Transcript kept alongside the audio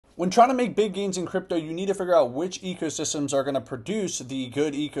when trying to make big gains in crypto, you need to figure out which ecosystems are going to produce the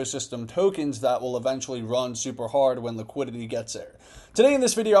good ecosystem tokens that will eventually run super hard when liquidity gets there. Today in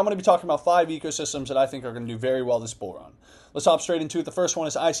this video, I'm going to be talking about 5 ecosystems that I think are going to do very well this bull run. Let's hop straight into it. The first one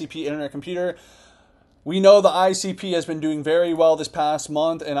is ICP, Internet Computer. We know the ICP has been doing very well this past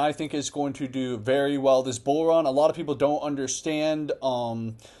month, and I think it's going to do very well this bull run. A lot of people don't understand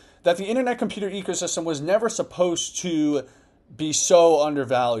that the Internet Computer ecosystem was never supposed to be so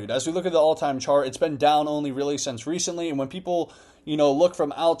undervalued. As we look at the all-time chart, it's been down only really since recently, and when people, look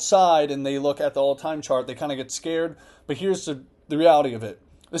from outside and they look at the all-time chart, they kind of get scared. But here's the reality of it.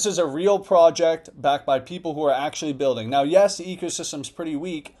 This is a real project backed by people who are actually building. Now, yes, the ecosystem's pretty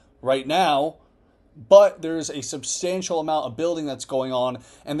weak right now, but there's a substantial amount of building that's going on,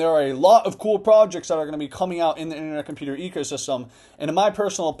 and there are a lot of cool projects that are going to be coming out in the Internet Computer ecosystem. And in my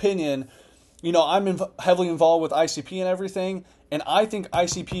personal opinion, I'm heavily involved with ICP and everything, and I think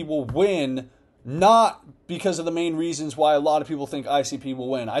ICP will win, not because of the main reasons why a lot of people think ICP will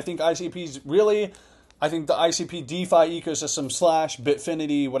win. I think the ICP DeFi ecosystem /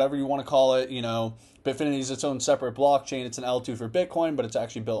 Bitfinity, whatever you want to call it, Bitfinity is its own separate blockchain. It's an L2 for Bitcoin, but it's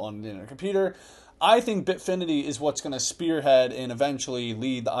actually built on the Internet Computer. I think Bitfinity is what's going to spearhead and eventually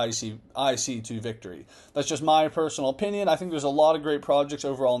lead the IC to victory. That's just my personal opinion. I think there's a lot of great projects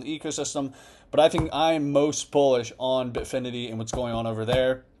overall in the ecosystem, but I think I'm most bullish on Bitfinity and what's going on over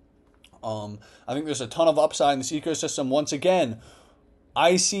there. I think there's a ton of upside in this ecosystem. Once again,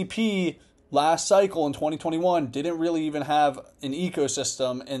 ICP last cycle in 2021 didn't really even have an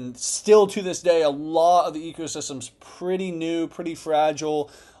ecosystem, and still to this day, a lot of the ecosystem's pretty new, pretty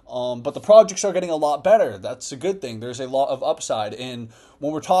fragile. But the projects are getting a lot better. That's a good thing. There's a lot of upside. And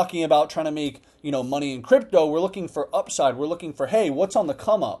when we're talking about trying to make, money in crypto, we're looking for upside. We're looking for, hey, what's on the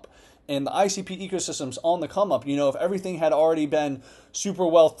come up? And the ICP ecosystem's on the come up. If everything had already been super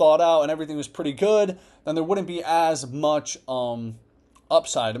well thought out and everything was pretty good, then there wouldn't be as much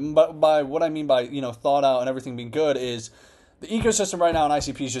upside. But by what I mean by, thought out and everything being good is the ecosystem right now in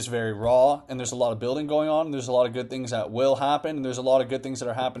ICP is just very raw, and there's a lot of building going on, and there's a lot of good things that will happen, and there's a lot of good things that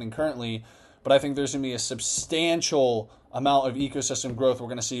are happening currently, but I think there's going to be a substantial amount of ecosystem growth we're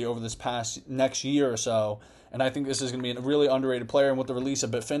going to see over this next year or so, and I think this is going to be a really underrated player, and with the release of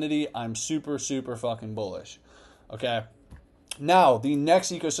Bitfinity, I'm super, super fucking bullish. Okay? Now, the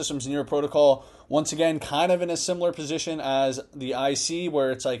next ecosystem is Near Protocol. Once again, kind of in a similar position as the IC,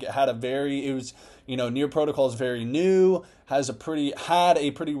 where it's like Near Protocol is very new, had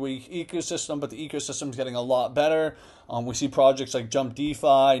a pretty weak ecosystem, but the ecosystem is getting a lot better. We see projects like Jump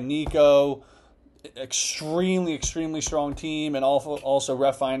DeFi, Nico, extremely, extremely strong team, and also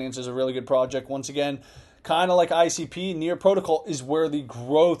Ref Finance is a really good project. Once again, kind of like ICP, Near Protocol is where the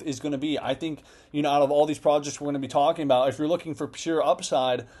growth is going to be. I think, out of all these projects we're going to be talking about, if you're looking for pure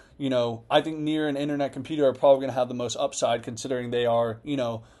upside, I think Near and Internet Computer are probably going to have the most upside, considering they are,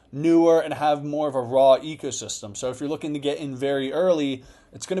 newer and have more of a raw ecosystem. So if you're looking to get in very early,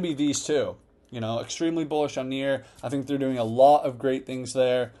 it's going to be these two. Extremely bullish on Near. I think they're doing a lot of great things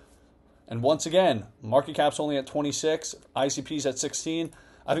there. And once again, market cap's only at 26, ICP's at 16.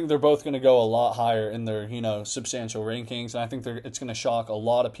 I think they're both going to go a lot higher in their, substantial rankings, and I think it's going to shock a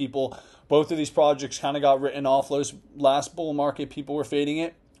lot of people. Both of these projects kind of got written off. Those last bull market, people were fading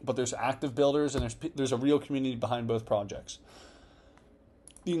it, but there's active builders, and there's a real community behind both projects.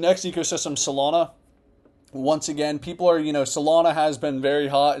 The next ecosystem, Solana. Once again, people are, Solana has been very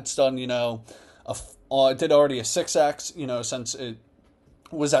hot. It's done, it did already a 6x, since it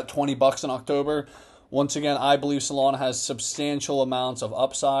was at $20 in October. Once again, I believe Solana has substantial amounts of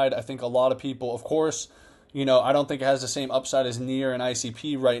upside. I think a lot of people, of course, I don't think it has the same upside as Near and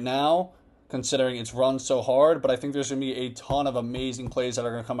ICP right now, considering it's run so hard, but I think there's going to be a ton of amazing plays that are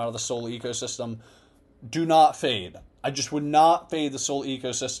going to come out of the Sol ecosystem. Do not fade. I just would not fade the Sol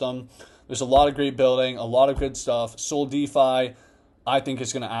ecosystem. There's a lot of great building, a lot of good stuff. Sol DeFi, I think,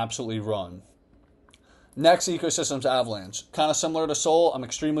 is going to absolutely run. Next ecosystem's Avalanche. Kind of similar to Sol. I'm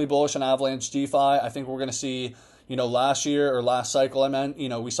extremely bullish on Avalanche DeFi. I think we're going to see, last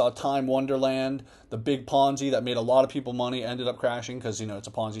cycle, we saw Time Wonderland, the big Ponzi that made a lot of people money, ended up crashing because, it's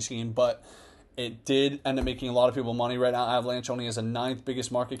a Ponzi scheme, but it did end up making a lot of people money. Right now, Avalanche only has the 9th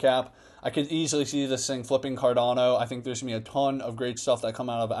biggest market cap. I could easily see this thing flipping Cardano. I think there's going to be a ton of great stuff that come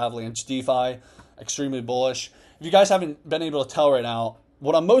out of Avalanche DeFi. Extremely bullish. If you guys haven't been able to tell right now,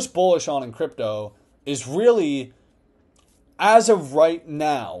 what I'm most bullish on in crypto is really, as of right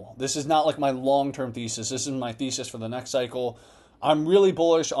now, this is not like my long-term thesis. This is my thesis for the next cycle. I'm really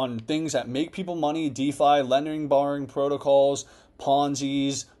bullish on things that make people money, DeFi, lending, borrowing protocols,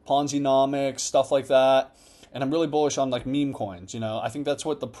 Ponzi's, Ponzi-nomics, stuff like that. and I'm really bullish on like meme coins. I think that's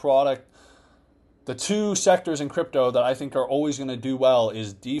what the two sectors in crypto that I think are always going to do well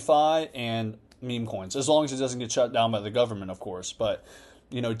is DeFi and meme coins, as long as it doesn't get shut down by the government, of course. But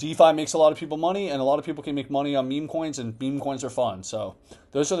DeFi makes a lot of people money, and a lot of people can make money on meme coins, and meme coins are fun. So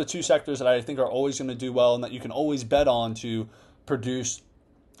those are the two sectors that I think are always going to do well and that you can always bet on to produce,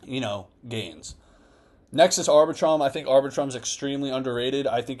 gains. Next is Arbitrum. I think Arbitrum is extremely underrated.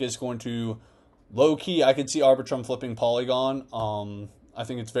 I think it's going to, low-key, I could see Arbitrum flipping Polygon. I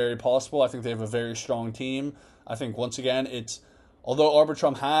think it's very possible. I think they have a very strong team. I think, once again, although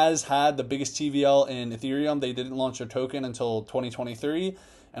Arbitrum has had the biggest TVL in Ethereum, they didn't launch their token until 2023.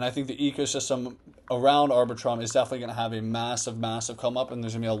 And I think the ecosystem around Arbitrum is definitely going to have a massive, massive come up. And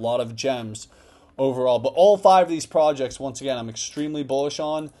there's going to be a lot of gems overall. But all 5 of these projects, once again, I'm extremely bullish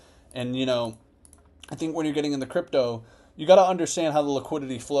on. And, I think when you're getting into crypto, you got to understand how the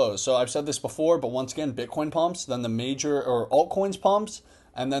liquidity flows. So I've said this before, but once again, Bitcoin pumps, then the major or altcoins pumps,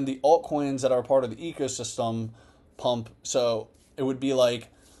 and then the altcoins that are part of the ecosystem pump. So it would be like,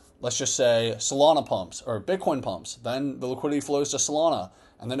 let's just say Solana pumps or Bitcoin pumps. Then the liquidity flows to Solana,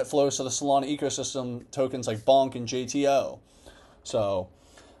 and then it flows to the Solana ecosystem tokens like Bonk and JTO. So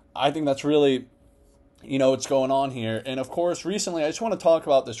I think that's really, what's going on here. And of course, recently, I just want to talk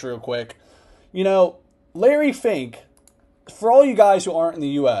about this real quick. Larry Fink, for all you guys who aren't in the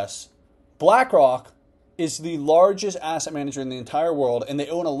U.S., BlackRock is the largest asset manager in the entire world, and they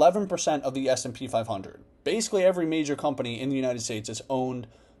own 11% of the S&P 500. Basically, every major company in the United States is owned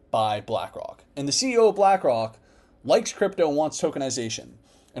by BlackRock. And the CEO of BlackRock likes crypto and wants tokenization.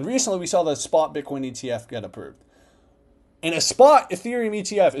 And recently, we saw the spot Bitcoin ETF get approved. And a spot Ethereum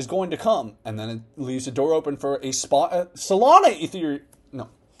ETF is going to come, and then it leaves the door open for a spot Solana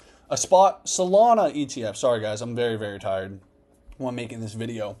ETF. Sorry, guys, I'm very, very tired while making this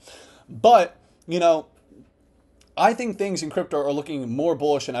video. But, I think things in crypto are looking more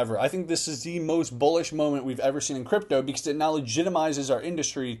bullish than ever. I think this is the most bullish moment we've ever seen in crypto because it now legitimizes our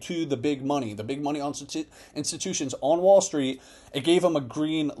industry to the big money on institutions on Wall Street. It gave them a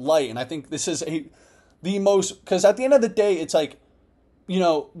green light. And I think this is because at the end of the day, it's like,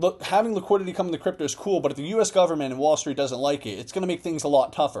 having liquidity come into crypto is cool, but if the U.S. government and Wall Street doesn't like it, it's going to make things a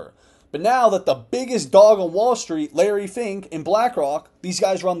lot tougher. But now that the biggest dog on Wall Street, Larry Fink and BlackRock, these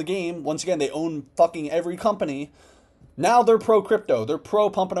guys run the game. Once again, they own fucking every company. Now they're pro-crypto. They're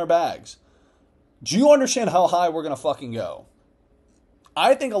pro-pumping our bags. Do you understand how high we're going to fucking go?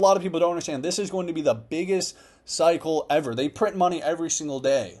 I think a lot of people don't understand. This is going to be the biggest cycle ever. They print money every single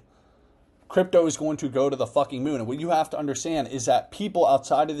day. Crypto is going to go to the fucking moon. And what you have to understand is that people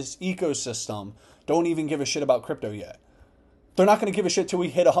outside of this ecosystem don't even give a shit about crypto yet. They're not going to give a shit till we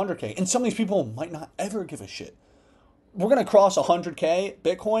hit 100K. And some of these people might not ever give a shit. We're going to cross 100K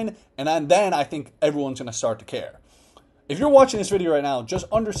Bitcoin, and then I think everyone's going to start to care. If you're watching this video right now, just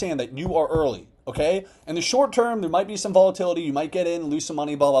understand that you are early, okay? In the short term, there might be some volatility. You might get in, lose some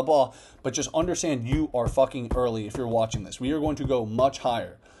money, blah, blah, blah. But just understand you are fucking early if you're watching this. We are going to go much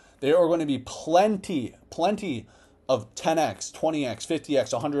higher. There are going to be plenty of 10x, 20x,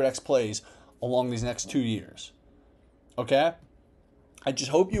 50x, 100x plays along these next 2 years. Okay? I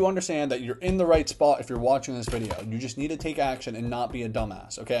just hope you understand that you're in the right spot if you're watching this video. You just need to take action and not be a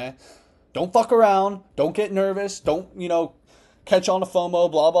dumbass, okay? Don't fuck around. Don't get nervous. Don't, catch on to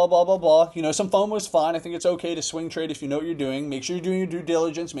FOMO, blah, blah, blah, blah, blah. Some FOMO is fine. I think it's okay to swing trade if you know what you're doing. Make sure you're doing your due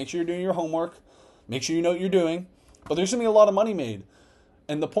diligence. Make sure you're doing your homework. Make sure you know what you're doing. But there's going to be a lot of money made.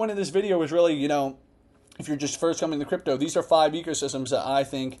 And the point of this video is really, if you're just first coming to crypto, these are 5 ecosystems that I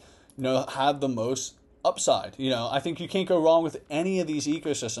think, have the most upside. I think you can't go wrong with any of these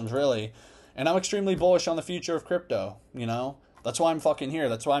ecosystems, really. And I'm extremely bullish on the future of crypto, That's why I'm fucking here.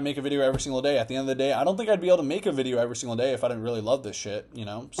 That's why I make a video every single day. At the end of the day, I don't think I'd be able to make a video every single day if I didn't really love this shit,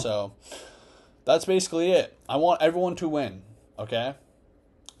 So that's basically it. I want everyone to win, okay?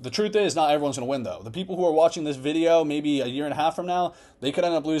 The truth is, not everyone's going to win, though. The people who are watching this video maybe a year and a half from now, they could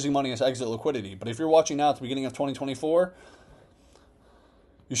end up losing money as exit liquidity. But if you're watching now at the beginning of 2024,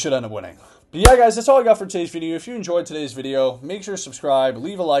 you should end up winning. But yeah, guys, that's all I got for today's video. If you enjoyed today's video, make sure to subscribe,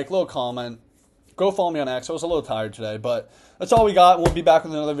 leave a like, little comment. Go follow me on X. I was a little tired today, but that's all we got. We'll be back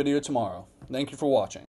with another video tomorrow. Thank you for watching.